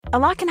A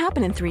lot can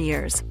happen in 3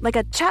 years, like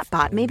a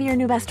chatbot may be your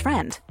new best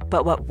friend.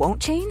 But what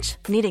won't change?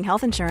 Needing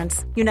health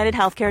insurance. United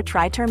Healthcare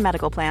Tri-Term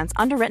Medical Plans,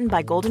 underwritten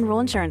by Golden Rule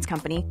Insurance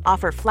Company,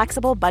 offer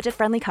flexible,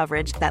 budget-friendly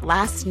coverage that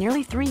lasts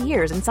nearly 3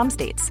 years in some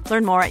states.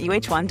 Learn more at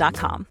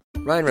uh1.com.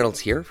 Ryan Reynolds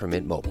here from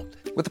Mint Mobile.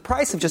 With the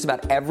price of just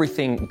about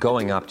everything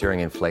going up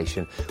during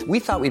inflation, we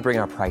thought we'd bring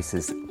our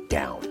prices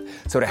down.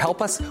 So to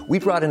help us, we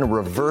brought in a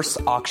reverse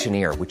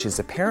auctioneer, which is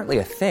apparently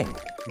a thing.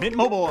 Mint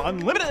Mobile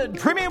Unlimited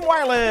Premium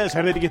Wireless.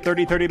 How to get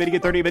 30, 30, bit to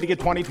get 30, bit to get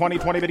 20, 20,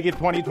 20, bit to get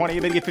 20, 20,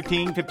 bit to get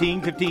 15,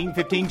 15, 15,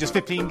 15, just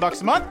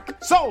 $15 a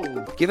month?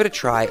 Sold! Give it a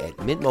try at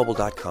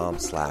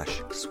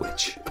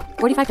mintmobile.com/switch.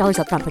 $45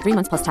 up front for 3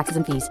 months plus taxes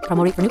and fees.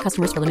 Promo rate for new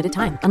customers for limited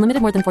time.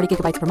 Unlimited more than 40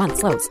 gigabytes per month.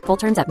 Slows full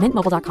terms at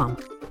mintmobile.com.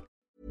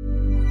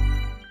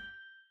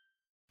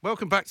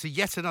 Welcome back to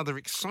yet another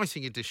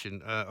exciting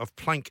edition of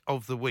Plank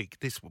of the Week.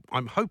 This,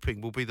 I'm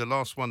hoping, will be the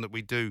last one that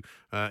we do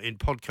in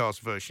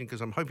podcast version, because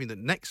I'm hoping that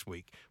next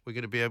week we're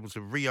going to be able to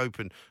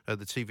reopen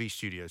the TV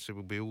studio, so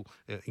we'll be all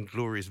in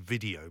glorious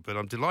video. But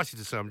I'm delighted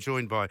to say I'm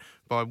joined by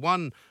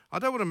one, I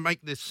don't want to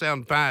make this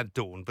sound bad,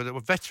 Dawn, but a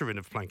veteran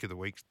of Plank of the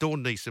Week,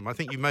 Dawn Neesom. I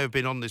think you may have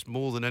been on this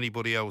more than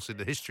anybody else in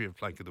the history of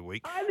Plank of the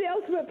Week. I'm the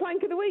ultimate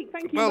Plank of the Week.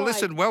 Thank you, Well, Mike.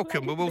 listen,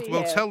 welcome. We'll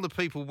here. tell the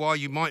people why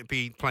you might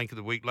be Plank of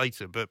the Week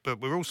later, but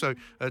we're also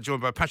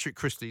joined by Patrick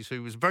Christys,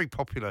 who was a very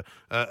popular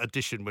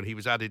addition when he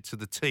was added to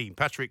the team.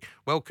 Patrick,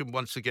 welcome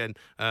once again,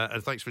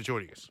 and thanks for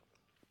joining us.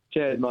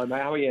 Cheers, mate.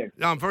 How are you?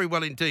 No, I'm very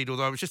well indeed,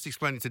 although I was just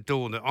explaining to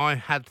Dawn that I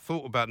had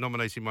thought about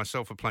nominating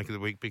myself for Plank of the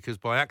Week because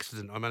by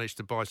accident I managed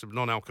to buy some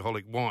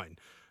non-alcoholic wine.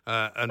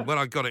 And when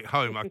I got it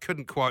home, I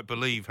couldn't quite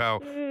believe how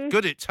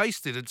good it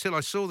tasted until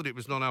I saw that it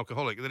was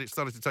non-alcoholic, and then it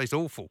started to taste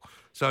awful.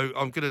 So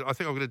I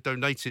think I'm gonna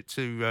donate it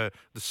to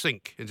the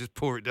sink and just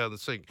pour it down the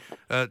sink.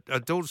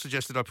 Dawn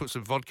suggested I put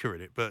some vodka in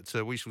it, but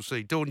we shall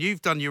see. Dawn,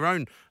 you've done your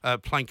own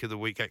Plank of the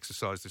Week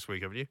exercise this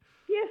week, haven't you?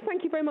 Yes,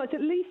 thank you very much.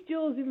 At least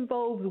yours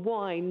involves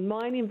wine.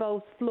 Mine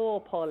involves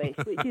floor polish,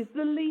 which is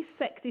the least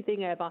sexy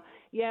thing ever.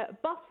 Yeah,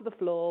 bust to the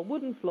floor,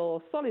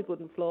 solid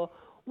wooden floor,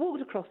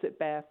 walked across it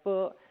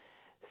barefoot,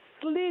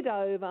 slid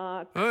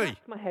over,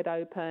 cracked my head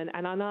open,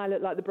 and I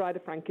look like the Bride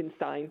of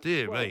Frankenstein.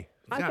 Dear me.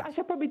 I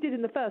probably did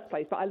in the first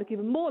place, but I look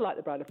even more like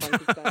the Bride of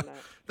Frankenstein now.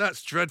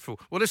 That's dreadful.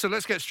 Well, listen,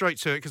 let's get straight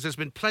to it, because there's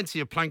been plenty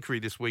of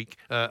plankery this week,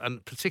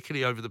 and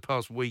particularly over the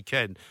past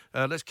weekend.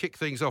 Let's kick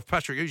things off.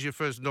 Patrick, who's your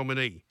first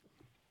nominee?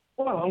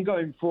 Well, I'm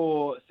going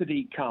for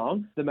Sadiq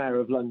Khan, the Mayor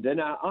of London.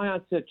 I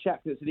had to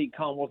check that Sadiq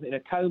Khan wasn't in a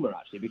coma,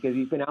 actually, because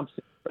he's been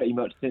absent pretty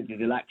much since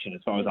his election,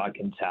 as far as I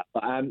can tell.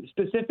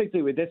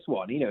 Specifically with this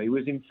one, he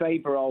was in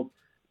favour of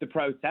the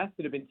protests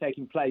that have been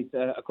taking place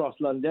across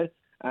London,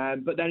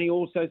 but then he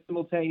also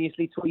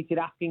simultaneously tweeted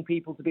asking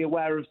people to be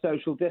aware of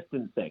social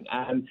distancing,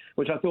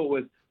 which I thought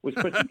was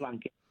pretty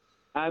planky.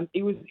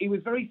 He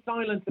was very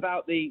silent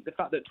about the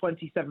fact that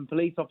 27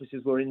 police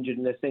officers were injured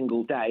in a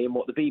single day in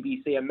what the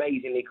BBC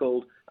amazingly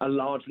called a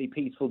largely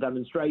peaceful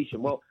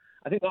demonstration. Well,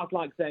 I think that's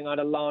like saying I had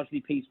a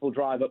largely peaceful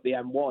drive up the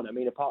M1. I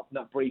mean, apart from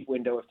that brief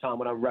window of time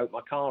when I wrote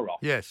my car off.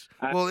 Yes.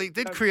 Well, it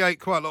did create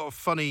quite a lot of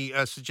funny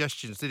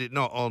suggestions, did it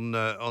not, on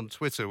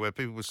Twitter, where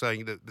people were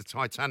saying that the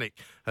Titanic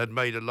had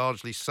made a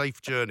largely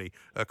safe journey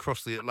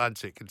across the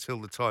Atlantic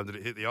until the time that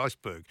it hit the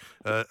iceberg,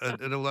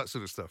 and all that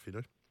sort of stuff,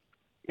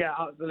 Yeah,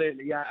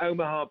 absolutely. Yeah,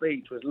 Omaha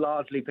Beach was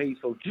largely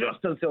peaceful just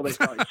until they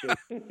started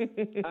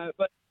shooting.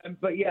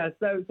 But yeah,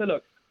 so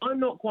look, I'm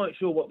not quite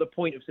sure what the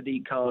point of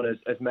Sadiq Khan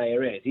as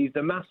mayor is. He's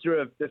the master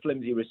of the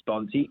flimsy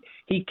response.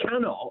 He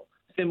cannot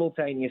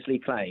simultaneously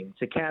claim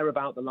to care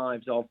about the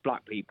lives of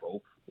black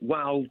people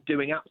while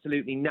doing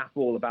absolutely naff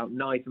all about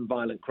knife and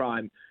violent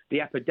crime, the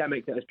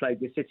epidemic that has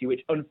plagued this city,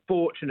 which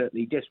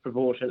unfortunately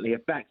disproportionately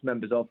affects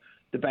members of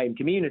the BAME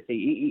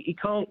community. He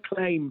can't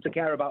claim to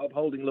care about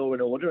upholding law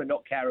and order and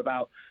not care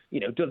about,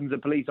 dozens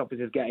of police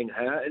officers getting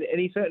hurt. And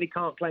he certainly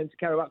can't claim to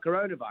care about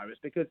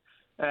coronavirus because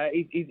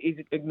he's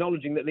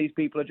acknowledging that these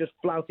people are just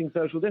flouting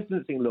social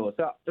distancing laws.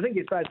 So I think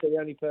it's fair to say the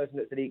only person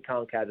that Sadiq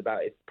Khan cares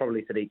about is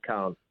probably Sadiq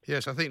Khan.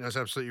 Yes, I think that's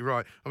absolutely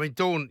right. I mean,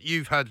 Dawn,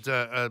 you've had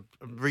a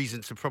reason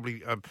to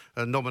probably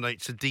nominate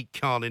Sadiq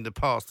Khan in the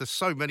past. There's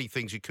so many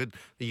things you could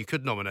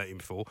nominate him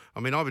for. I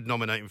mean, I would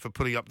nominate him for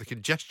putting up the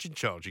congestion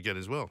charge again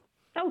as well.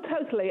 Oh,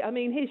 totally. I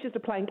mean, he's just a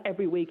plank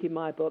every week in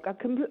my book. I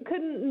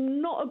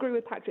couldn't not agree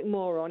with Patrick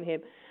more on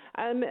him.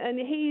 And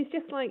he's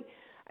just like,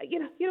 you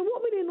know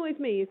what really annoys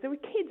me is there are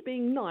kids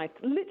being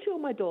knifed literally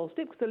on my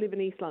doorstep because I live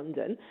in East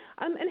London,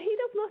 and he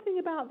does nothing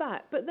about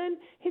that. But then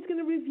he's going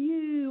to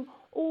review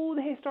all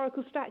the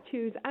historical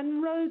statues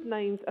and road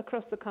names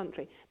across the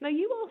country. Now,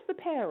 you ask the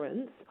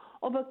parents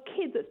of a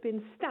kid that's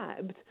been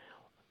stabbed,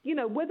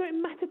 whether it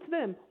mattered to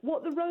them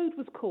what the road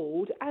was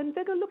called, and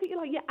they're going to look at you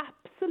like you're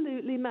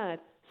absolutely mad.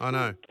 I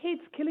know.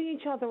 Kids killing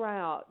each other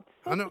out.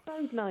 I know.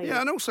 Those names.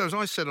 Yeah, and also, as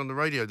I said on the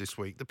radio this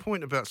week, the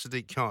point about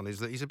Sadiq Khan is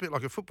that he's a bit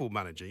like a football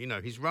manager. You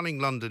know, he's running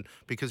London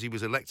because he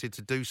was elected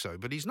to do so,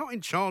 but he's not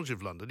in charge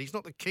of London. He's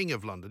not the king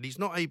of London. He's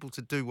not able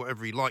to do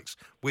whatever he likes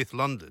with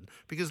London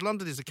because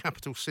London is the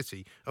capital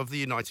city of the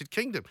United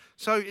Kingdom.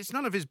 So it's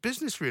none of his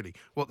business, really,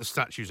 what the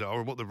statues are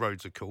or what the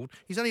roads are called.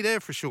 He's only there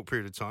for a short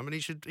period of time, and he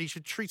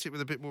should treat it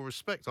with a bit more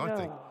respect, I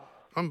think.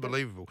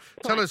 Unbelievable.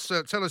 Tell us,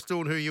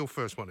 Dawn, who your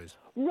first one is.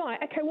 Right,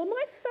 okay, well,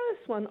 my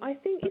first one, I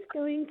think, is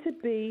going to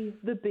be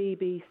the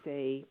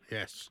BBC.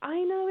 Yes.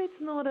 I know it's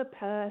not a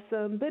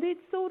person, but it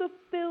sort of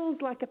feels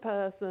like a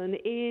person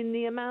in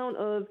the amount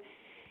of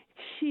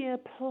sheer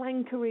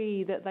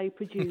plankery that they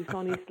produce,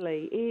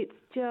 honestly. It's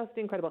just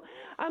incredible.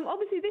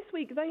 Obviously, this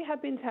week, they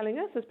have been telling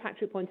us, as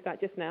Patrick pointed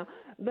out just now,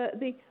 that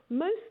the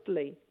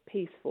mostly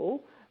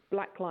peaceful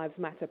Black Lives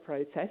Matter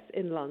protests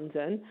in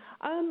London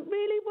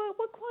really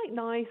were quite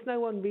nice. No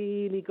one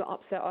really got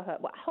upset or hurt.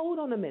 Well, hold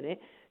on a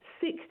minute.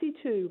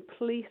 62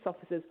 police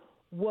officers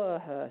were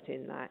hurt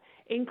in that,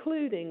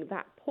 including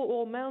that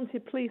poor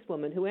mounted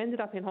policewoman who ended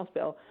up in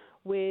hospital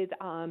with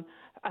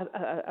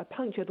a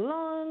punctured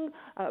lung,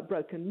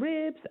 broken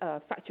ribs,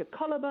 fractured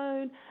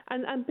collarbone,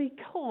 and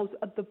because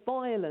of the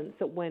violence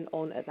that went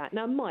on at that.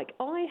 Now, Mike,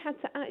 I had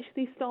to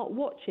actually start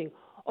watching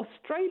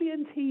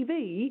Australian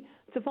TV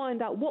to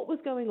find out what was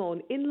going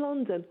on in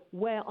London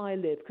where I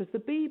live, because the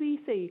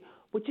BBC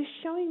were just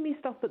showing me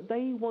stuff that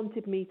they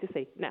wanted me to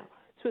see. Now,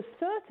 to a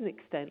certain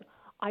extent,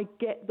 I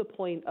get the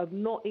point of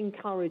not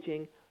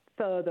encouraging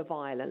further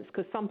violence,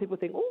 because some people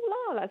think,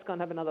 oh, let's go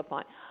and have another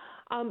fight.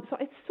 So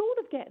I sort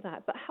of get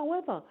that. But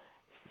however,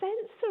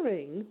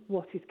 censoring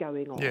what is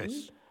going on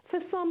for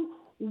some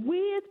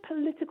weird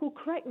political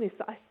correctness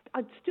that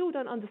I still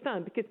don't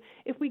understand, because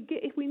if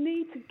we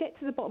need to get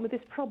to the bottom of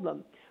this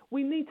problem,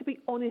 we need to be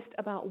honest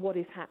about what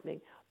is happening.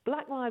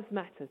 Black Lives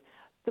Matter,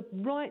 the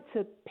right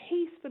to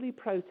peacefully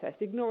protest,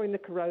 ignoring the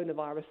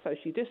coronavirus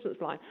social distance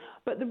line,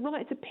 but the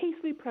right to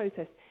peacefully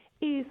protest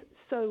is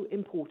so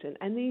important.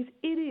 And these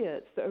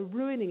idiots that are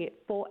ruining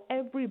it for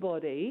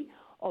everybody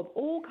of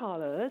all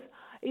colours,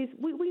 is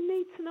we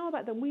need to know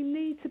about them. We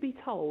need to be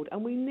told,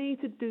 and we need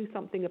to do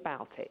something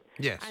about it.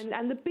 Yes.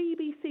 And the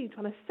BBC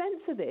trying to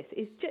censor this,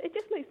 it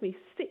just makes me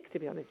sick, to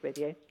be honest with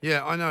you.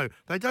 Yeah, I know.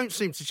 They don't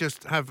seem to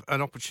just have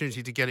an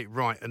opportunity to get it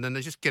right, and then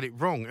they just get it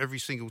wrong every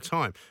single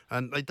time.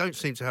 And they don't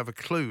seem to have a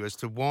clue as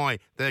to why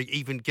they're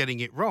even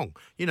getting it wrong.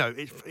 You know,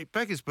 it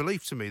beggars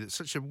belief to me that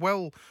such a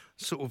well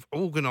sort of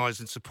organised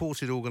and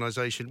supported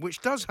organisation, which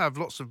does have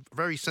lots of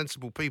very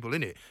sensible people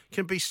in it,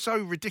 can be so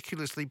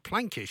ridiculously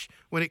plankish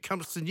when it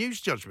comes to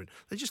news judgment.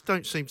 They just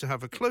don't seem to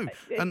have a clue.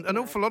 And an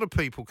awful lot of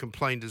people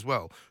complained as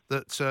well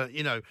that,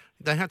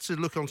 they had to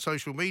look on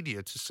social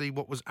media to see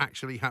what was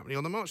actually happening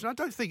on the march. And I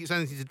don't think it's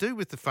anything to do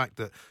with the fact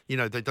that,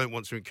 they don't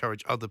want to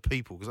encourage other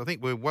people, because I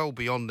think we're well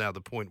beyond now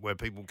the point where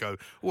people go,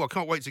 I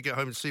can't wait to get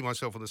home and see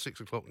myself on the 6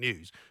 o'clock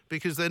news,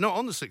 because they're not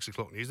on the 6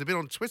 o'clock news. They've been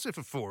on Twitter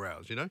for 4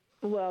 hours,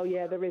 Well,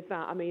 yeah, there is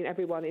that. I mean,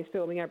 everyone is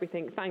filming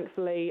everything.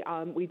 Thankfully,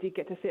 we did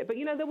get to see it. But,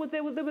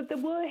 there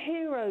were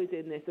heroes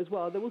in this as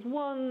well. There was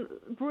one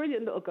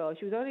brilliant little girl.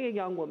 She was only a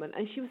young woman,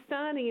 and she was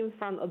standing in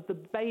front of the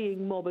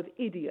baying mob of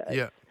idiots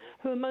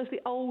who are mostly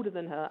older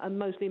than her and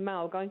mostly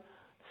male, going,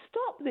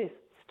 stop this,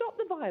 stop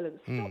the violence,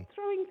 stop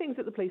throwing things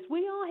at the police.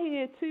 We are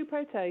here to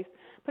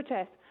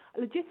protest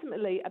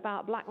legitimately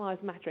about Black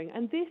Lives Mattering,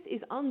 and this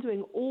is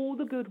undoing all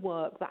the good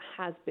work that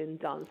has been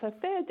done. So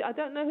I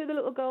don't know who the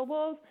little girl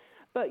was,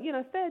 but,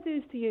 fair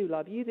dues to you,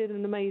 love. You did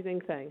an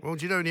amazing thing. Well,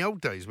 do you know, in the old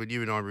days when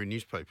you and I were in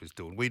newspapers,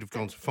 Dawn, we'd have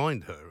gone to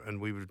find her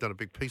and we would have done a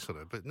big piece on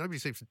her. But nobody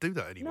seems to do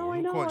that anymore. No, I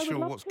I'm know, not quite I sure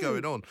would love what's to.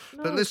 going on.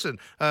 No. But listen,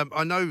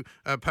 I know,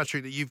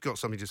 Patrick, that you've got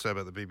something to say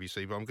about the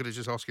BBC, but I'm going to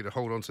just ask you to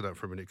hold on to that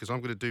for a minute, because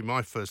I'm going to do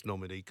my first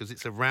nominee, because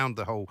it's around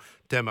the whole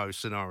demo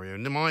scenario.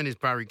 And mine is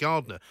Barry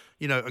Gardner,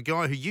 a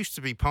guy who used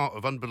to be part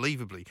of,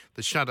 unbelievably,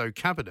 the shadow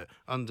cabinet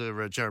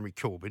under Jeremy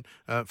Corbyn.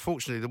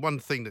 Fortunately, the one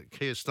thing that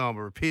Keir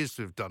Starmer appears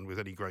to have done with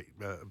any great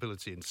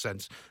ability and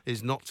sense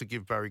is not to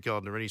give Barry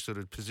Gardner any sort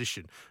of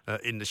position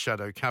in the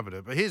shadow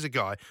cabinet. But here's a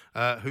guy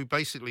who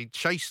basically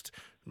chased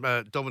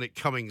Dominic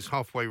Cummings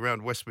halfway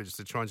around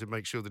Westminster, trying to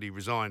make sure that he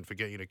resigned for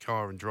getting in a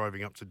car and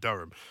driving up to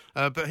Durham.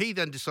 But he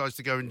then decides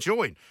to go and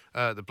join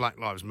the Black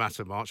Lives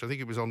Matter march. I think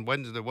it was on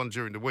Wednesday, the one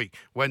during the week,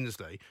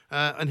 Wednesday.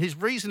 And his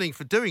reasoning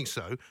for doing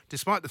so,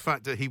 despite the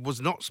fact that he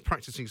was not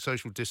practicing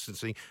social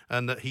distancing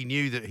and that he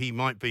knew that he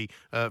might be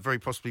very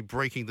possibly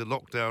breaking the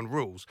lockdown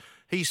rules,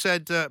 he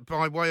said,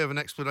 by way of an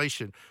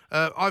explanation,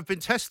 I've been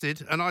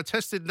tested and I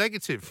tested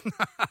negative.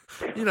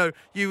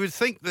 You would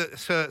think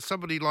that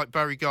somebody like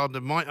Barry Gardner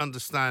might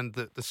understand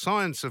that the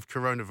science of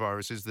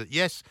coronavirus is that,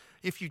 yes,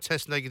 if you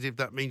test negative,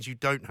 that means you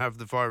don't have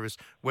the virus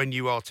when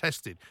you are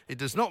tested. It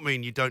does not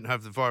mean you don't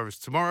have the virus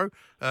tomorrow.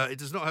 It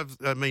does not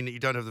mean that you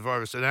don't have the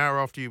virus an hour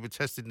after you were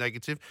tested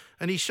negative.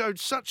 And he showed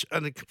such a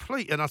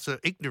complete and utter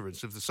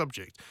ignorance of the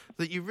subject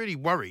that you really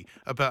worry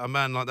about a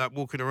man like that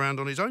walking around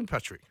on his own,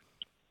 Patrick.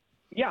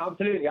 Yeah,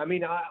 absolutely. I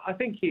mean, I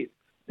think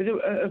there's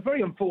a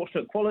very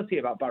unfortunate quality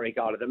about Barry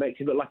Gardner that makes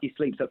him look like he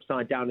sleeps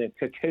upside down in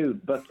a cocoon.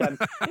 But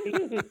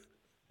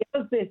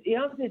He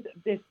has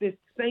this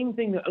same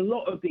thing that a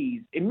lot of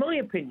these, in my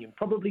opinion,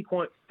 probably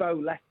quite faux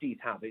lefties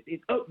have.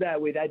 It's up there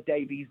with Ed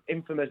Davies'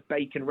 infamous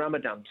Bacon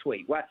Ramadan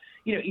tweet, where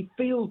he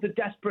feels the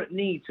desperate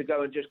need to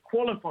go and just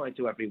qualify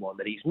to everyone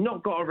that he's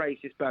not got a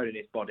racist bone in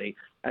his body,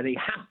 and he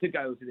has to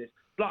go to this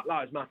Black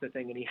Lives Matter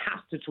thing, and he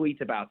has to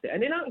tweet about it.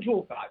 And in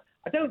actual fact,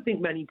 I don't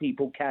think many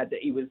people cared that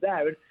he was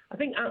there. And I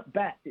think at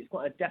best it's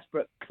quite a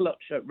desperate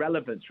clutch at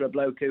relevance for a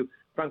bloke who,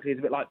 frankly, is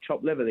a bit like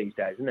chopped liver these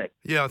days, isn't it?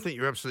 Yeah, I think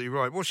you're absolutely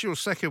right. What's your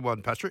second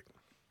one, Patrick?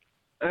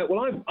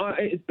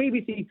 It's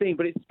BBC theme,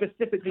 but it's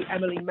specifically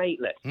Emily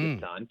Maitlis this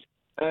time.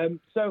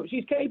 So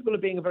she's capable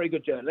of being a very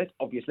good journalist.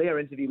 Obviously, her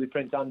interview with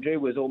Prince Andrew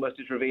was almost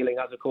as revealing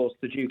as, of course,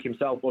 the Duke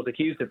himself was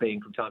accused of being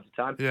from time to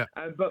time. Yeah.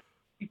 But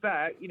to be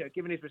fair,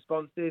 given his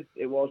responses,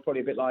 it was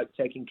probably a bit like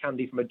taking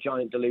candy from a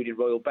giant deluded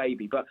royal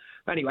baby. But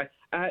anyway,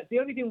 the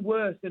only thing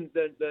worse than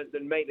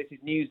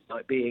Maitlis' news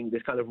site being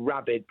this kind of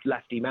rabid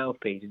lefty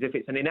mouthpiece is if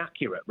it's an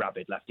inaccurate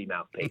rabid lefty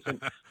mouthpiece. And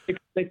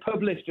they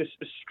published just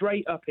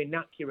straight up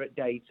inaccurate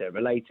data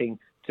relating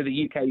to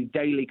the UK's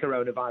daily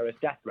coronavirus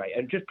death rate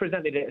and just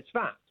presented it as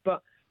facts.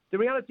 But the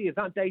reality is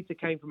that data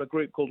came from a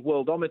group called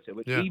Worldometer,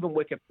 which even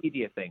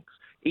Wikipedia thinks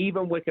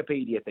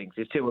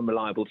is too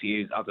unreliable to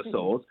use as a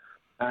source.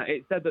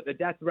 It said that the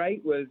death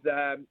rate was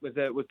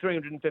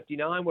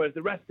 359, whereas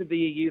the rest of the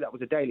EU, that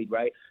was a daily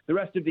rate, the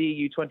rest of the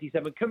EU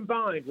 27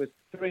 combined was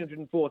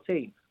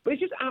 314. But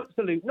it's just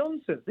absolute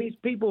nonsense. These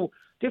people,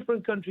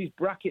 different countries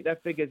bracket their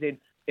figures in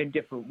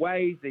different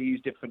ways. They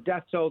use different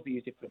death tolls, they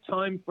use different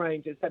time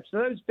frames, etc. So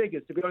those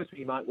figures, to be honest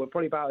with you, Mike, were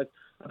probably about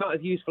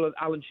as useful as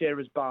Alan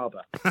Shearer's barber.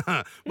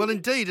 Well,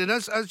 indeed, and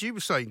as you were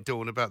saying,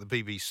 Dawn, about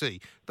the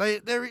BBC,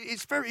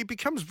 it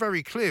becomes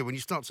very clear when you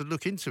start to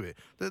look into it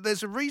that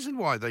there's a reason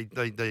why they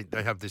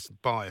have this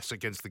bias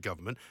against the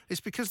government.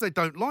 It's because they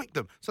don't like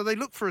them. So they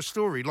look for a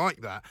story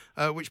like that,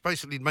 which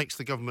basically makes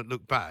the government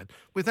look bad,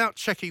 without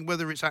checking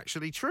whether it's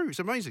actually true. It's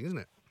amazing, isn't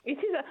it? It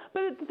is,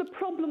 but the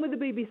problem with the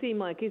BBC,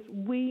 Mike, is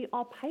we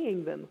are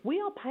paying them. We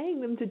are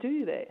paying them to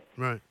do this.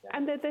 Right.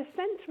 And they're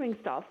censoring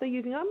stuff. They're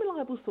using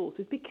unreliable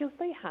sources because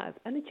they have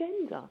an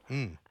agenda.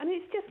 And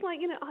it's just like,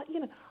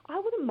 I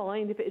wouldn't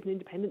mind if it was an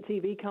independent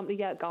TV company,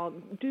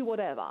 do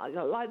whatever.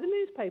 Like the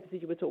newspapers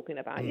that you were talking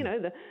about.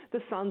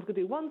 The Sun's could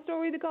do one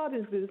story, the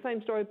Guardian's could do the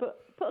same story, but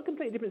put a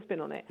completely different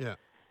spin on it. Yeah.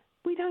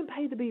 We don't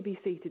pay the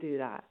BBC to do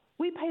that.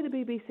 We pay the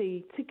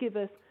BBC to give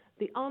us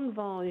the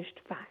unvarnished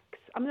facts.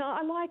 I mean,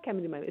 I like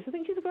Emily Maitlis. I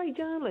think she's a great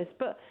journalist,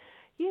 but,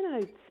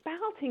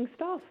 spouting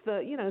stuff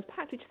that, as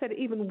Patrick said,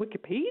 even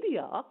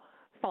Wikipedia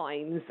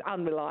finds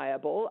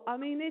unreliable. I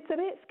mean, it's a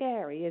bit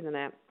scary, isn't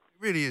it? It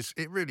really is.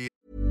 It really is.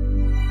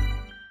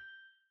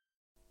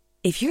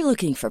 If you're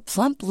looking for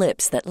plump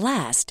lips that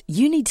last,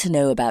 you need to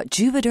know about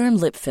Juvederm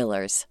lip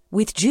fillers.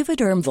 With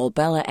Juvederm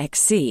Volbella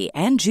XC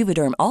and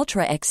Juvederm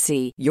Ultra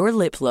XC, your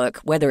lip look,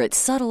 whether it's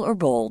subtle or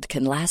bold,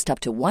 can last up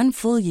to 1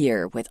 full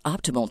year with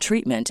optimal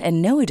treatment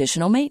and no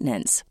additional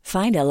maintenance.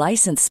 Find a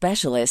licensed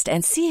specialist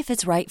and see if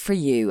it's right for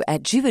you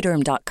at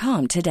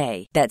Juvederm.com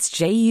today. That's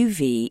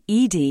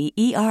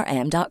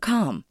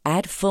JUVEDERM.com.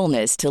 Add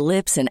fullness to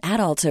lips in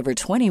adults over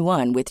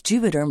 21 with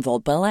Juvederm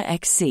Volbella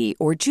XC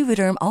or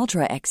Juvederm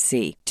Ultra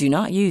XC. Do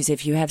not use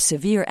if you have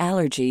severe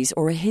allergies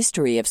or a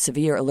history of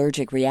severe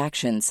allergic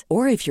reactions,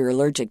 or if you're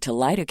allergic to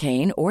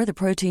lidocaine or the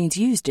proteins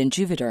used in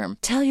Juvederm.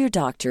 Tell your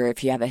doctor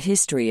if you have a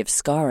history of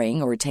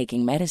scarring or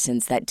taking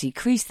medicines that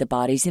decrease the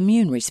body's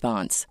immune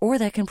response or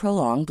that can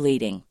prolong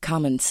bleeding.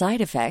 Common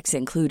side effects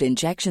include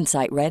injection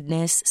site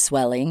redness,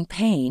 swelling,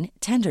 pain,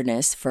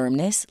 tenderness,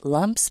 firmness,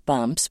 lumps,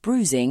 bumps,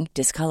 bruising,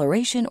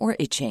 discoloration, or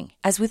itching.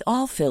 As with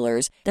all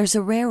fillers, there's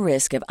a rare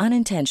risk of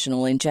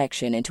unintentional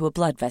injection into a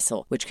blood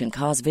vessel, which can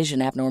cause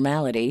vision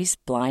abnormalities,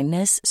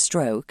 blindness,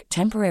 stroke,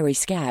 temporary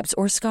scabs,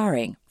 or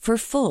scarring. For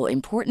full,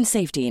 important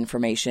safety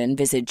information,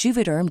 visit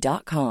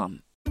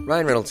Juvederm.com.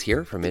 Ryan Reynolds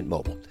here from Mint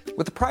Mobile.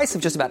 With the price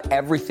of just about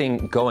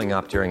everything going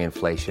up during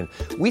inflation,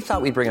 we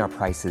thought we'd bring our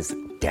prices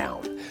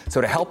down.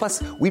 So to help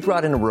us, we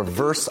brought in a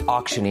reverse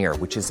auctioneer,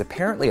 which is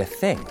apparently a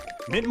thing.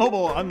 Mint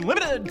Mobile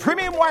Unlimited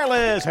Premium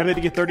Wireless. How to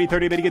get 30,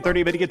 30, bit to get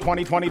 30, bit to get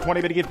 20, 20,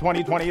 20, bit to get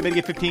 20, 20, bit to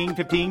get 15,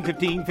 15,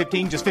 15,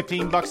 15, just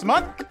 $15 a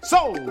month?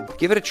 Sold!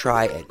 Give it a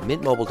try at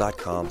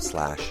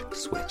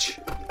mintmobile.com/switch.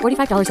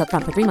 $45 up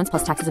front for 3 months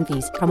plus taxes and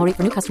fees. Promo rate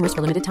for new customers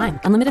for limited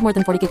time. Unlimited more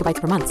than 40 gigabytes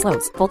per month.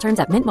 Slows full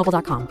terms at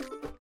mintmobile.com.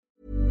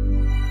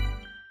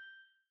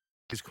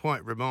 It's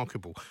quite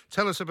remarkable.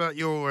 Tell us about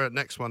your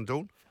next one,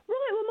 Dawn.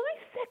 Right, well, my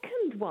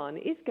second one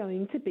is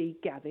going to be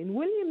Gavin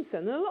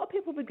Williamson. And a lot of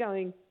people will be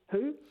going,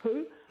 who?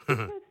 Because,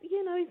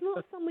 he's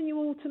not someone you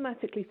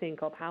automatically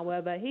think of.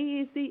 However, he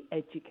is the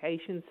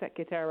Education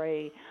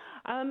Secretary.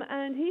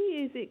 And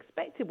he is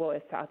expected,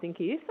 I think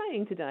he is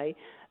saying today,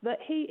 that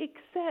he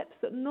accepts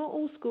that not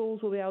all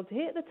schools will be able to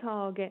hit the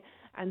target,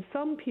 and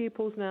some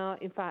pupils now,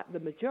 in fact, the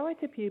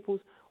majority of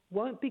pupils,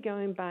 won't be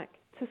going back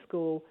to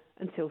school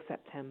until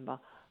September.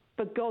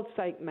 For God's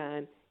sake,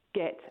 man,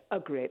 get a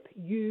grip.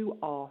 You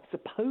are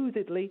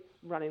supposedly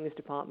running this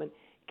department.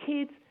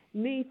 Kids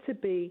need to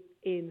be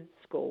in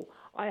school.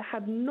 I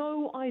have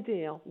no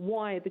idea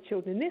why the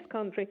children in this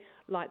country,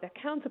 like their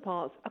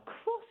counterparts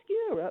across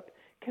Europe,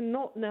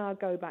 cannot now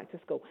go back to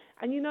school.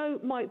 And you know,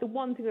 Mike, the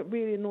one thing that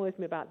really annoys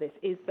me about this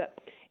is that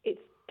it's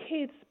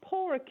kids,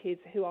 poorer kids,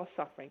 who are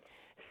suffering.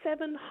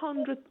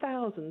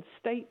 700,000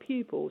 state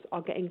pupils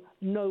are getting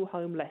no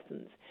home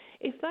lessons.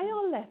 If they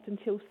are left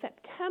until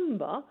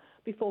September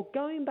before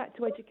going back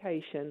to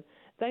education,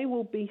 they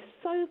will be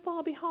so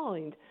far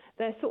behind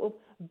their sort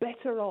of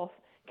better off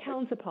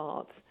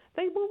counterparts.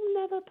 They will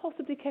never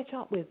possibly catch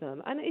up with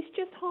them, and it's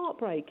just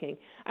heartbreaking.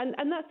 And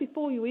that's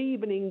before you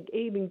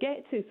even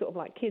get to sort of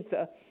like kids that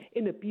are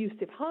in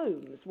abusive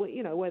homes,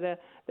 where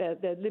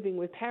they're living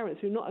with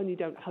parents who not only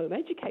don't home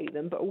educate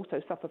them, but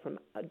also suffer from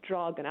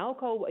drug and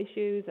alcohol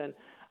issues and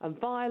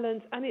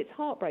violence, and it's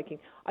heartbreaking.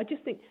 I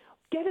just think,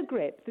 get a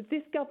grip. That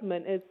this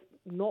government has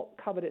not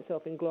covered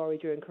itself in glory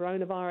during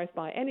coronavirus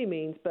by any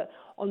means, but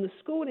on the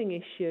schooling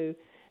issue,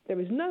 there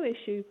is no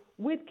issue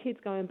with kids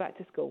going back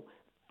to school.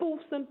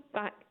 Force them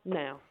back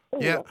now.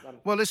 Yeah.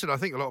 Well, listen, I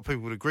think a lot of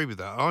people would agree with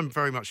that. I'm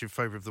very much in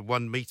favour of the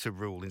 1 metre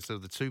rule instead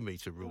of the 2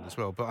 metre rule as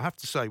well. But I have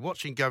to say,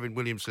 watching Gavin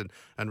Williamson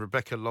and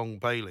Rebecca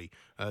Long-Bailey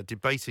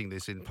debating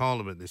this in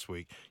Parliament this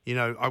week,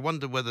 I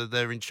wonder whether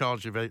they're in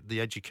charge of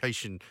the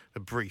education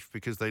brief,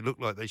 because they look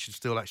like they should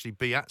still actually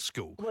be at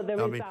school. Well,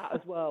 there is that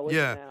as well, isn't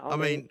yeah. there? I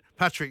mean,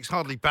 Patrick, it's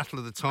hardly Battle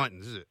of the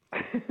Titans, is it?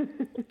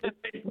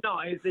 It's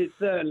not. It's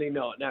certainly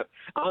not. No.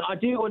 I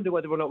do wonder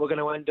whether or not we're going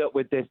to end up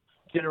with this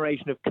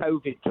generation of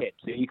COVID kids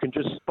that you can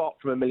just spot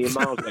from a million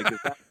miles away,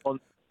 because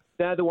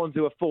they're the ones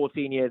who are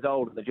 14 years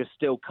old and they just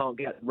still can't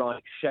get the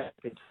right shape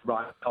into the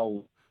right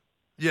hole.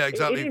 Yeah,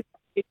 exactly.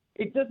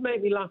 It does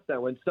make me laugh,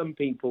 though, when some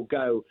people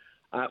go,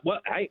 well,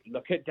 hey,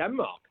 look at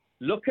Denmark.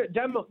 Look at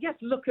Denmark. Yes,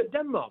 look at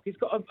Denmark. It's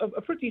got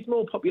a pretty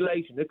small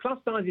population. The class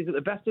sizes at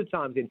the best of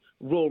times in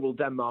rural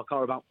Denmark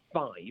are about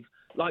 5.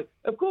 Like,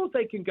 of course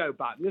they can go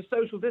back. There's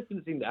social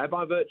distancing there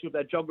by virtue of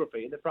their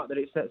geography and the fact that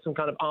it's some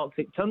kind of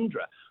Arctic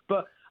tundra.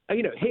 But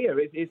here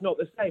it's not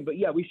the same. But,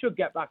 yeah, we should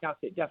get back at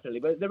it,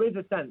 definitely. But there is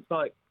a sense,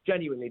 like,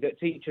 genuinely, that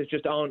teachers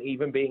just aren't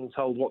even being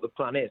told what the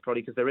plan is,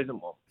 probably because there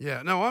isn't one.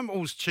 Yeah, no, I'm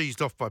always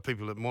cheesed off by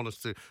people that want us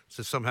to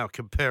somehow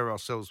compare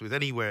ourselves with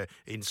anywhere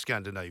in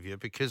Scandinavia,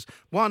 because,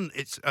 1,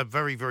 it's a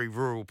very, very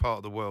rural part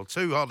of the world.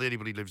 2, hardly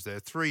anybody lives there.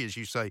 3, as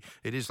you say,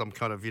 it is some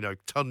kind of,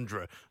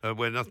 tundra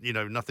where,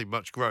 nothing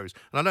much grows.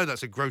 And I know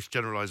that's a gross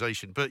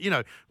generalisation, but,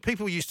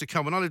 people used to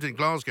come, when I lived in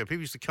Glasgow,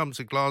 people used to come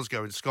to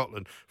Glasgow in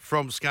Scotland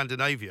from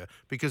Scandinavia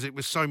because it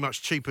was so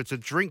much cheaper to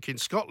drink in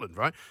Scotland,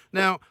 right?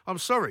 Now, I'm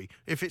sorry,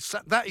 if it's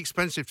that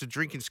expensive to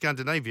drink in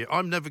Scandinavia,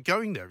 I'm never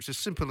going there. It's as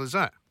simple as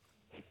that.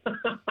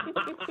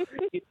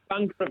 You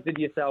bankrupted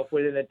yourself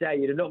within a day.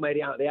 You'd have not made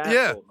it out of the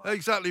airport. Yeah,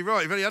 exactly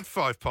right. You've only had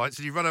 5 pints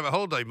and you've run out of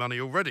holiday money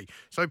already.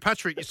 So,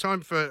 Patrick, it's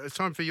time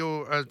for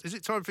your. Is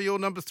it time for your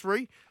number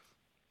 3?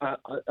 I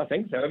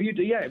think so. Have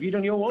you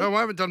done your one? No,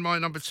 I haven't done my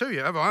number 2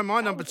 yet, have I? My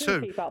number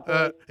 2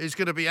 is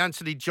going to be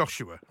Anthony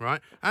Joshua,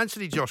 right?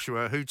 Anthony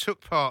Joshua, who took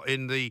part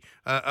in the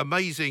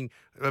amazing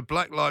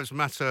Black Lives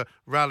Matter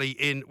rally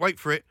in, wait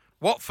for it,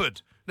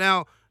 Watford.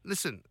 Now,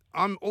 listen,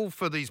 I'm all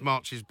for these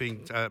marches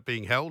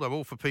being held. I'm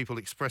all for people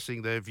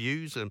expressing their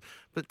views.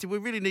 But do we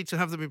really need to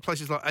have them in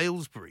places like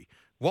Aylesbury,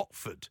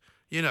 Watford?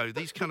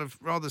 These kind of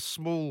rather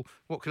small,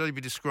 what could only be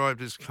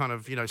described as kind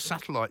of,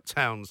 satellite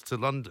towns to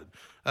London.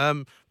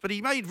 But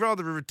he made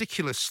rather a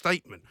ridiculous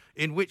statement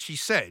in which he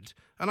said,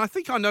 and I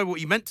think I know what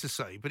he meant to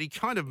say, but he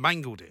kind of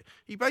mangled it.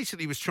 He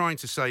basically was trying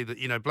to say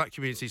that, black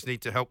communities need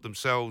to help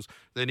themselves.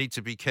 They need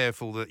to be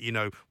careful that,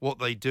 what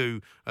they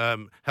do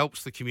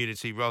helps the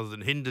community rather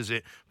than hinders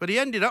it. But he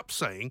ended up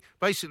saying,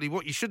 basically,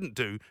 what you shouldn't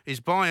do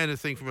is buy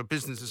anything from a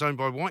business that's owned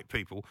by white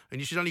people, and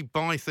you should only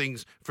buy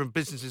things from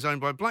businesses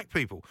owned by black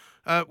people,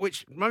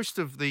 which most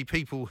of the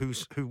people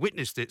who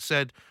witnessed it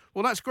said,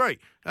 well, that's great.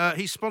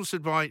 He's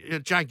sponsored by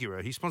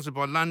Jaguar. He's sponsored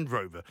by Land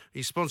Rover.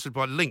 He's sponsored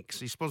by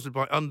Lynx. He's sponsored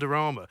by Under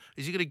Armour.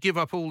 Is he going to give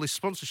up all this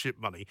sponsorship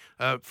money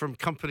from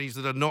companies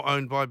that are not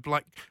owned by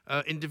black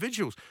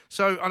individuals?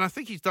 And I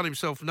think he's done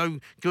himself no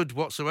good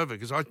whatsoever,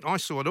 because I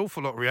saw an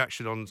awful lot of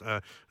reaction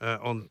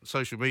on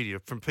social media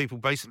from people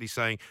basically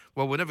saying,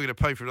 well, we're never going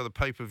to pay for another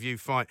pay-per-view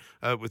fight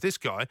with this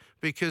guy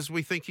because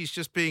we think he's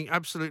just being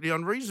absolutely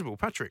unreasonable.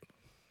 Patrick?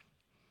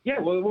 Yeah,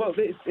 well,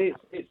 it's.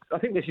 I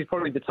think this is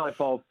probably the type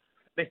of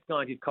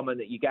misguided comment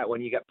that you get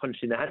when you get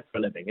punched in the head for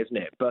a living, isn't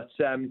it? But,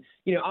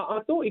 I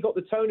thought he got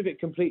the tone of it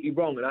completely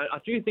wrong. And I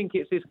do think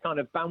it's this kind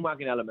of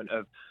bandwagon element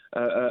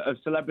of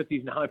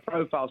celebrities and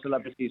high-profile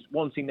celebrities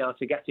wanting now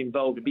to get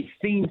involved and be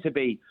seen to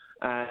be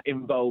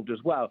involved as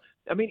well.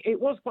 I mean,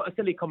 it was quite a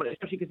silly comment,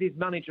 especially because his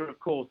manager, of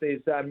course,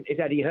 is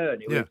Eddie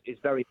Hearn, who is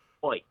very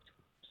white.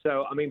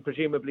 So, I mean,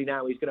 presumably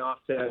now he's going to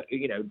have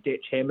to,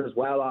 ditch him as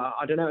well.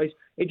 I don't know.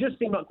 It just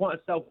seemed like quite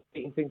a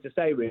self-defeating thing to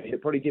say, really.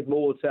 It probably did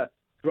more to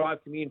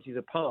drive communities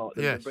apart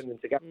than bring them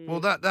together.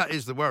 Well, that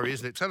is the worry,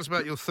 isn't it? Tell us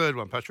about your third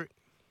one, Patrick.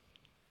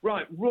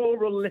 Right,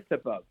 rural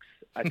litterbugs.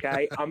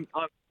 Okay, I'm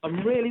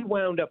really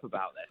wound up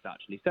about this,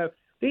 actually. So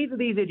These are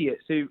these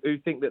idiots who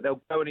think that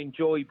they'll go and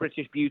enjoy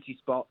British beauty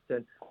spots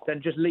and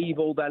then just leave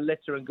all their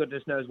litter and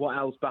goodness knows what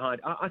else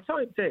behind. I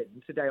typed in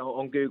today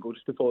on Google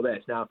just before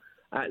this now,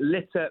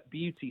 litter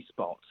beauty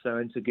spots, so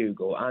into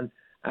Google, and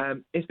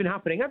it's been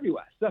happening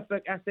everywhere.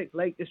 Suffolk, Essex,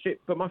 Lake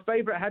District. But my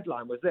favourite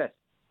headline was this: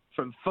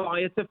 from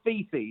fire to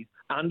faeces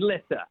and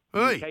litter.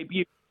 Hey. UK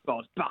beauty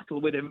spots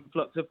battle with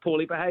influx of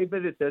poorly behaved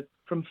visitors.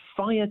 From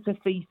fire to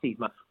faeces,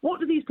 man. What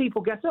do these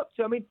people get up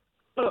to? I mean,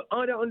 look,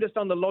 I don't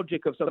understand the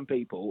logic of some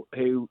people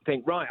who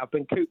think, right, I've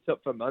been cooped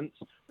up for months,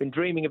 been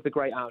dreaming of the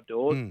great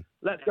outdoors.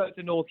 Let's go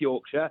to North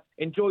Yorkshire,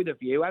 enjoy the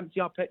view, empty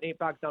our picnic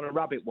bags down a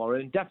rabbit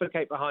warren,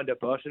 defecate behind a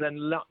bush, and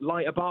then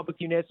light a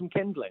barbecue near some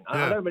kindling.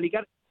 I don't really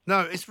get it.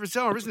 No, it's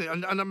bizarre, isn't it?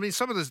 And I mean,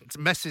 some of the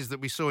messes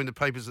that we saw in the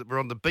papers that were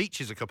on the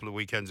beaches a couple of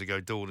weekends ago,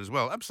 Dawn, as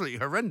well, absolutely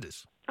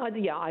horrendous. I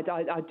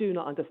do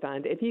not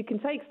understand. If you can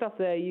take stuff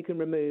there, you can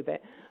remove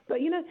it.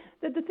 But, you know,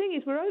 the thing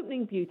is, we're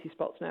opening beauty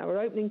spots now, we're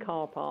opening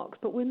car parks,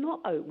 but we're not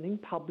opening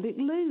public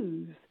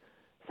loos.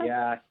 So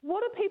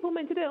what are people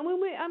meant to do?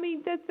 I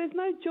mean, there's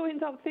no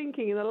joined-up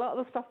thinking in a lot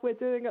of the stuff we're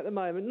doing at the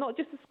moment, not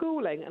just the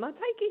schooling. And I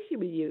take issue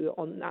with you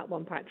on that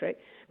one, Patrick,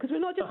 because we're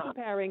not just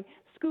comparing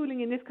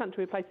schooling in this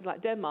country with places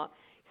like Denmark.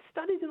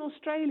 Studies in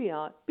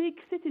Australia, big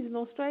cities in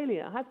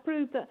Australia, have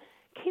proved that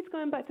kids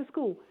going back to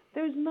school,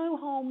 there is no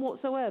harm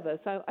whatsoever.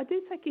 So I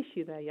do take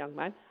issue there, young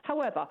man.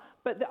 However,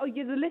 but the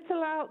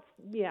little outs,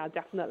 yeah,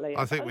 definitely.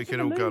 I think we can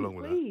all go along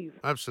with that.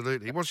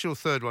 Absolutely. What's your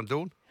third one,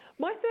 Dawn?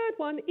 My third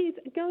one is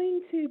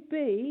going to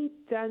be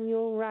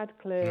Daniel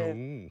Radcliffe.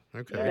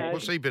 Okay. You know,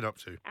 what's he been up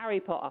to?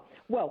 Harry Potter.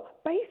 Well,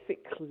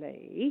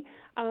 basically,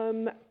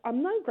 I'm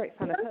no great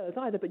fan of hers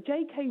either, but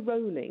J.K.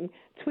 Rowling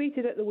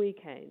tweeted at the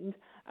weekend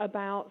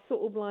about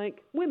sort of like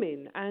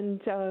women,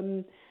 and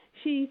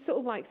she sort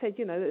of like said,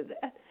 you know,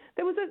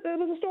 there was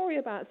a story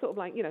about sort of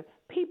like, you know,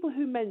 people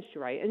who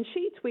menstruate, and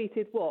she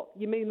tweeted, what,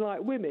 you mean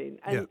like women?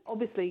 And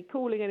obviously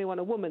calling anyone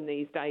a woman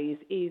these days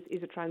is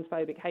a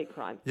transphobic hate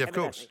crime. Yeah, of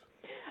course.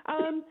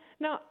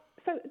 Now,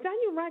 so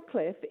Daniel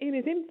Radcliffe, in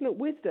his infinite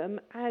wisdom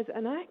as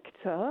an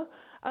actor,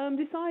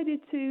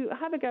 decided to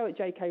have a go at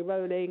J.K.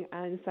 Rowling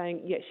and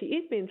saying, yes, she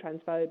is being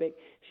transphobic,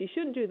 she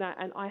shouldn't do that,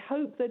 and I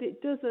hope that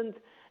it doesn't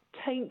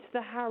taint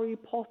the Harry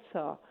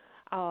Potter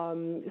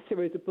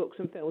series of books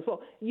and films.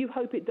 Well, you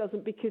hope it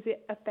doesn't, because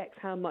it affects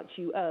how much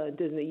you earn,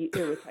 doesn't it, you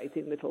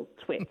irritating little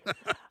twit.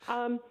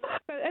 So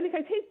in any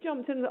case, he's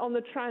jumped on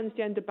the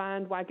transgender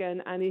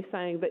bandwagon, and he's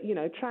saying that, you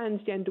know,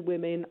 transgender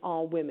women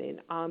are women.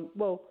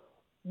 Well,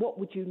 what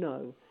would you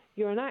know?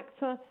 You're an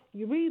actor,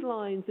 you read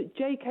lines that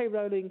J.K.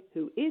 Rowling,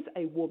 who is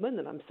a woman,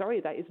 and I'm sorry,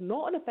 that is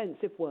not an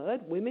offensive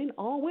word, women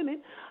are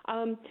women,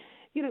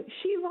 you know,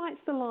 she writes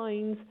the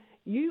lines,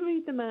 you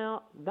read them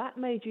out, that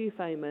made you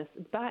famous,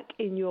 back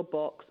in your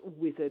box,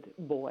 wizard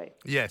boy.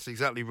 Yes,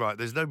 exactly right.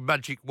 There's no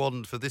magic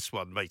wand for this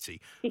one,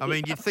 matey. I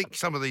mean, you'd think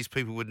some of these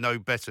people would know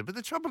better, but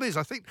the trouble is,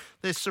 I think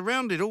they're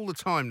surrounded all the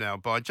time now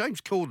by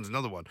James Corden's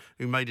another one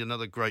who made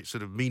another great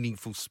sort of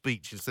meaningful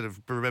speech instead of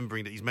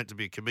remembering that he's meant to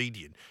be a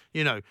comedian,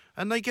 you know,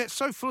 and they get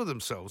so full of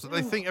themselves that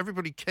they think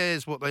everybody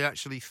cares what they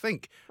actually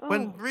think,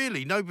 when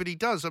really nobody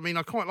does. I mean,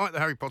 I quite like the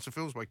Harry Potter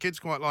films, my kids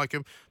quite like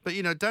them, but,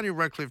 you know, Daniel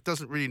Radcliffe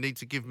doesn't really need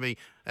to give me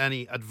any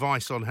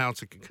advice on how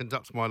to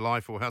conduct my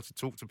life or how to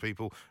talk to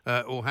people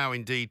or how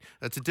indeed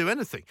to do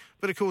anything.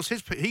 But of course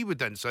he would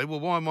then say,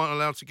 well, why am I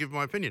allowed to give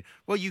my opinion?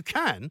 Well, you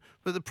can,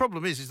 but the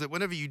problem is that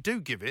whenever you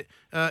do give it,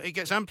 it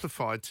gets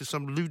amplified to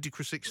some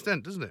ludicrous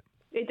extent, doesn't it?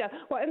 It does.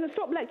 Well, and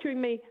stop lecturing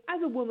me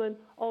as a woman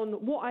on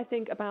what I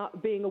think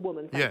about being a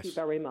woman. Thank you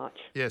very much.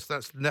 Yes,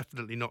 that's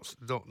definitely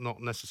not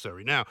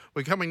necessary. Now,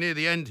 we're coming near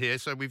the end here,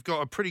 so we've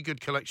got a pretty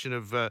good collection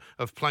of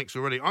planks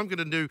already. I'm going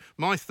to do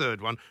my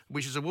third one,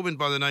 which is a woman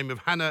by the name of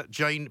Hannah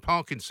Jane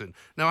Parkinson.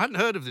 Now, I hadn't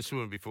heard of this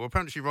woman before.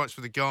 Apparently, she writes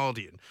for The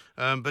Guardian,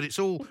 but it's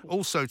all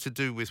also to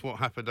do with what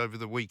happened over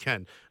the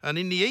weekend. And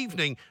in the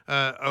evening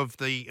of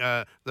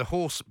the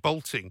horse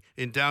bolting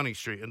in Downing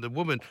Street, and the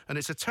woman, and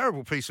it's a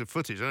terrible piece of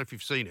footage. I don't know if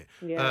you've seen it.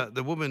 Yeah.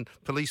 The woman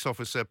police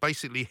officer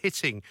basically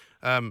hitting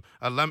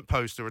a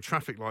lamppost or a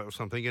traffic light or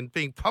something and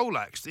being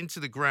poleaxed into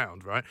the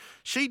ground, right?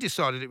 She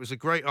decided it was a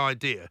great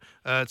idea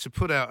to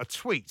put out a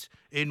tweet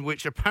in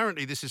which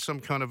apparently this is some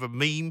kind of a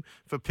meme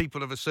for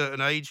people of a certain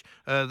age,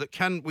 that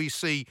can we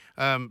see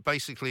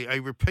basically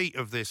a repeat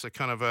of this, a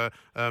kind of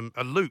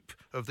a loop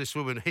of this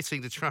woman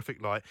hitting the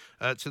traffic light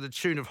to the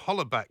tune of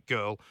Hollaback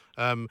Girl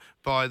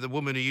by the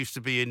woman who used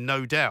to be in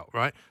No Doubt,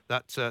 right?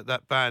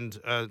 That band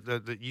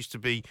that used to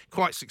be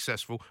quite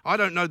successful. I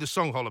don't know the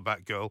song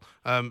Hollaback Girl,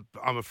 I'm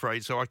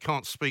afraid, so I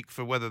can't speak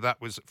for whether that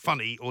was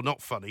funny or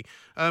not funny.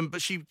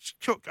 But she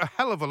took a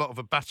hell of a lot of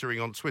a battering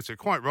on Twitter,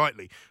 quite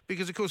rightly,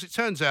 because, of course, it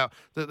turns out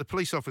that the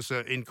police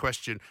officer in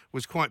question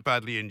was quite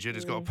badly injured,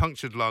 has got a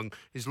punctured lung,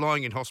 is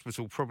lying in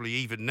hospital probably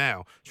even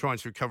now, trying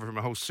to recover from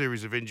a whole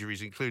series of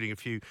injuries, including a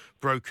few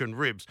broken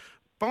ribs.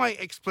 By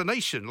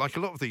explanation, like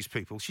a lot of these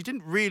people, she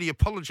didn't really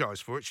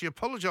apologise for it. She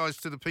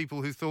apologised to the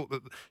people who thought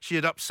that she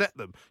had upset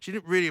them. She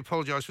didn't really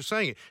apologise for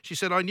saying it. She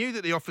said, I knew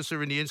that the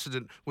officer in the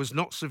incident was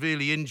not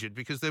severely injured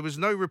because there was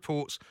no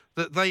reports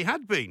that they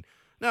had been.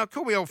 Now,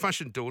 call me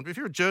old-fashioned, Dawn, but if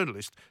you're a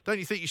journalist, don't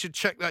you think you should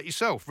check that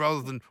yourself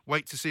rather than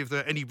wait to see if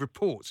there are any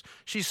reports?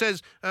 She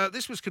says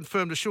this was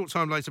confirmed a short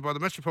time later by the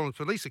Metropolitan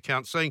Police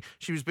account saying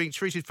she was being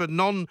treated for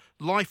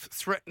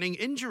non-life-threatening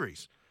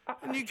injuries.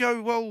 And you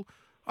go, well,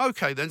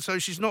 OK, then, so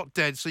she's not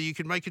dead, so you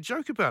can make a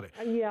joke about it.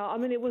 Yeah, I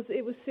mean, it was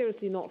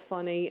seriously not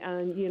funny,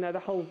 and, you know, the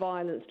whole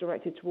violence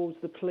directed towards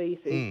the police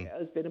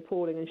has been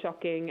appalling and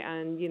shocking,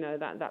 and, you know,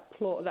 that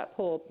poor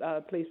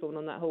policewoman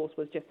on that horse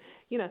was just,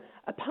 you know,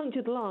 a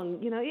punctured lung.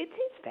 You know, it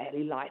is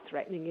fairly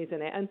life-threatening,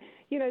 isn't it? And,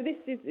 you know,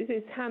 this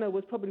is Hannah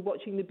was probably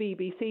watching the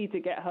BBC to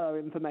get her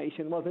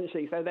information, wasn't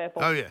she? So,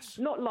 therefore, oh, yes.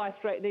 Not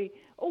life-threatening,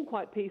 all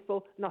quite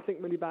peaceful,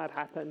 nothing really bad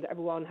happened.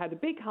 Everyone had a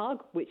big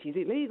hug, which is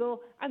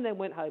illegal, and then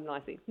went home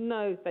nicely.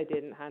 No, they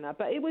didn't, Hannah.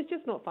 But it was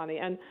just not funny.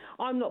 And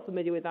I'm not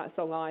familiar with that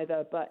song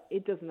either, but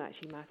it doesn't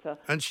actually matter.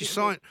 And she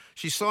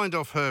signed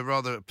off her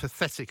rather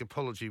pathetic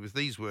apology with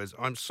these words,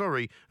 "I'm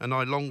sorry, and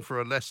I long for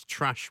a less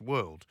trash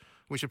world,"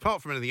 which,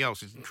 apart from anything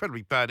else, is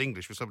incredibly bad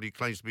English for somebody who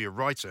claims to be a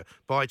writer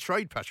by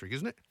trade, Patrick,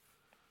 isn't it?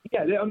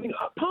 Yeah, I mean,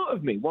 part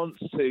of me wants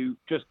to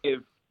just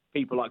give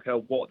people like her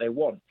what they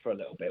want for a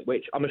little bit,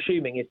 which I'm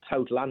assuming is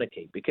total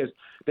anarchy, because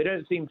they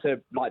don't seem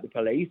to like the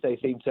police. They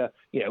seem to,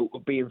 you know,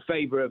 be in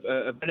favour of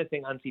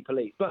anything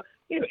anti-police. But,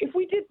 you know, if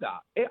we did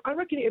that, I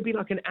reckon it would be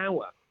like an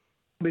hour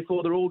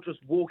before they're all just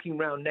walking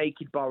around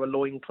naked bar a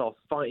loincloth,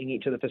 fighting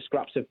each other for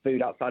scraps of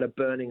food outside a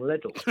burning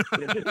Lidl.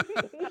 You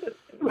know,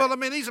 well, I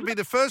mean, these would be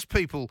the first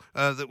people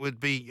that would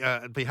be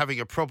having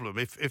a problem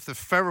if the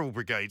feral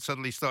brigade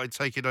suddenly started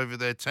taking over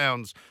their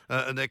towns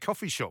and their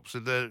coffee shops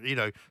and their, you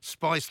know,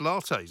 spiced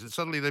lattes, and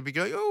suddenly they'd be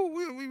going,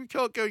 oh, we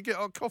can't go and get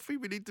our coffee,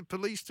 we need the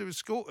police to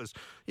escort us,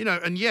 you know,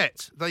 and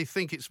yet they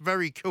think it's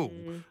very cool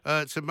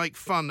to make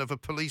fun of a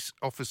police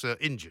officer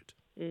injured.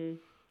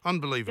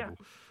 Unbelievable.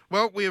 Yeah.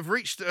 Well, we have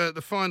reached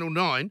the final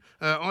 9.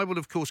 I will,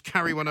 of course,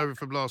 carry one over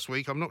from last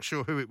week. I'm not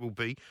sure who it will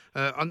be.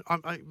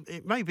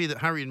 It may be that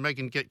Harry and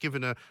Meghan get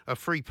given a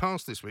free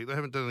pass this week. They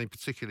haven't done anything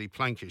particularly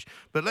plankish.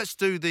 But let's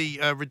do the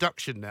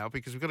reduction now,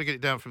 because we've got to get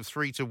it down from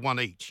 3 to 1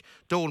 each.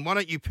 Dawn, why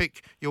don't you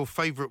pick your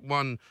favourite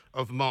one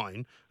of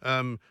mine,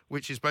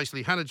 which is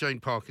basically Hannah Jane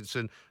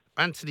Parkinson,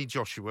 Anthony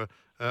Joshua,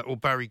 or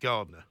Barry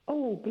Gardner?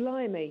 Oh,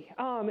 blimey.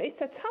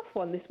 It's a tough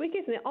one this week,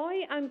 isn't it?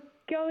 I am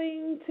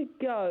going to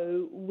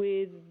go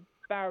with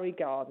Barry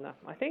Gardner,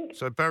 I think.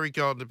 So Barry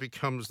Gardner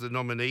becomes the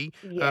nominee.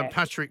 Yes.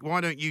 Patrick,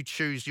 why don't you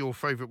choose your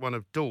favourite one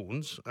of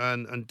Dawn's?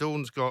 And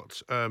Dawn's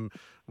got,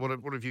 what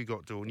have you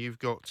got, Dawn? You've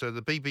got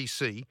the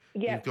BBC.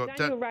 Yeah, you've got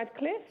Daniel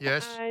Radcliffe.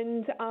 Yes.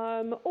 And,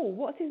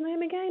 what's his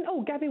name again?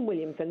 Oh, Gavin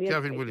Williamson.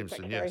 Gavin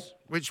Williamson, yes.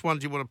 Which one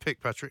do you want to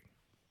pick, Patrick?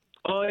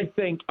 I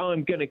think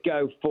I'm going to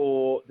go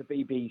for the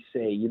BBC.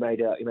 You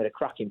made a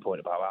cracking point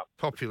about that.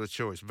 Popular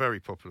choice, very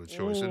popular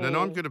choice. And then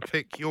I'm going to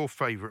pick your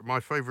favourite, my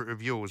favourite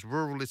of yours,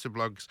 Rural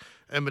Litterblugs,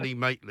 Emily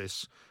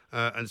Maitlis,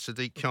 and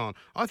Sadiq Khan.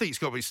 I think it's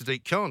got to be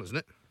Sadiq Khan, isn't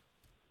it?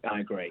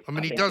 I agree. I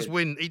mean, he does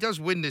win. He does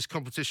win this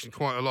competition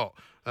quite a lot,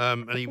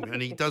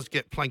 and he does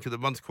get Plank of the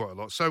Month quite a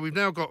lot. So we've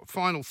now got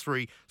final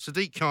 3: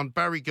 Sadiq Khan,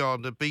 Barry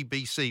Gardner,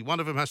 BBC. One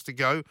of them has to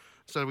go,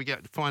 so we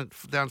get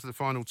down to the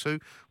final 2.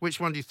 Which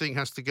one do you think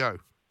has to go?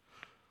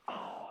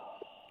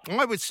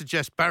 I would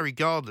suggest Barry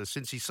Gardner,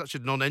 since he's such a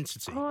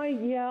non-entity.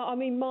 I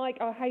mean, Mike,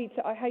 I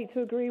hate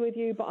to agree with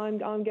you, but I'm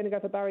going to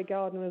go for Barry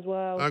Gardner as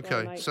well.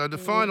 Okay, so the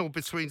final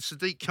between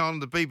Sadiq Khan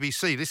and the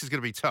BBC. This is going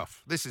to be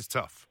tough. This is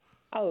tough.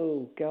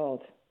 Oh God.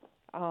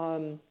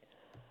 Does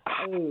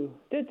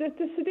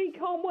Sadiq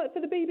Khan work for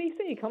the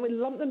BBC? Can we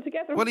lump them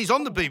together? Well, he's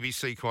on the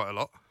BBC quite a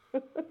lot.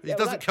 He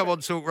doesn't come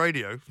on Talk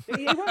Radio.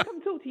 He won't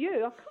come talk to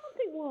you. I can't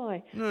think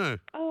why. No.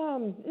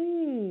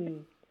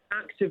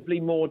 Actively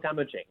more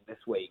damaging this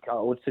week, I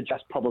would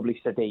suggest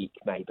probably Sadiq,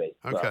 maybe.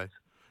 Okay.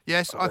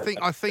 Yes, I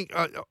think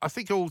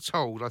all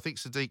told, I think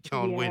Sadiq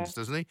Khan wins,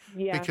 doesn't he?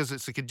 Yeah. Because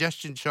it's the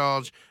congestion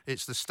charge,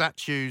 it's the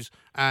statues,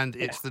 and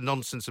it's the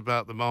nonsense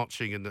about the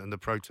marching and the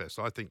protests.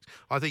 I think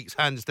it's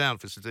hands down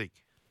for Sadiq.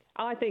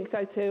 I think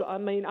so too. I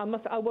mean, I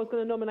was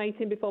going to nominate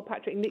him before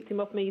Patrick nicked him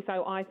off me,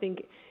 so I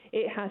think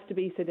it has to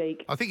be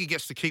Sadiq. I think he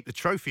gets to keep the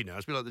trophy now.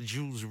 It's a bit like the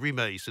Jules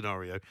Rimet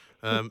scenario.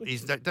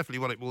 He's definitely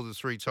won it more than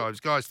 3 times.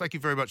 Guys, thank you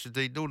very much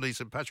indeed. Dawn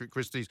Neesom, Patrick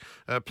Christys.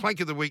 Plank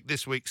of the week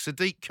this week,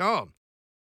 Sadiq Khan.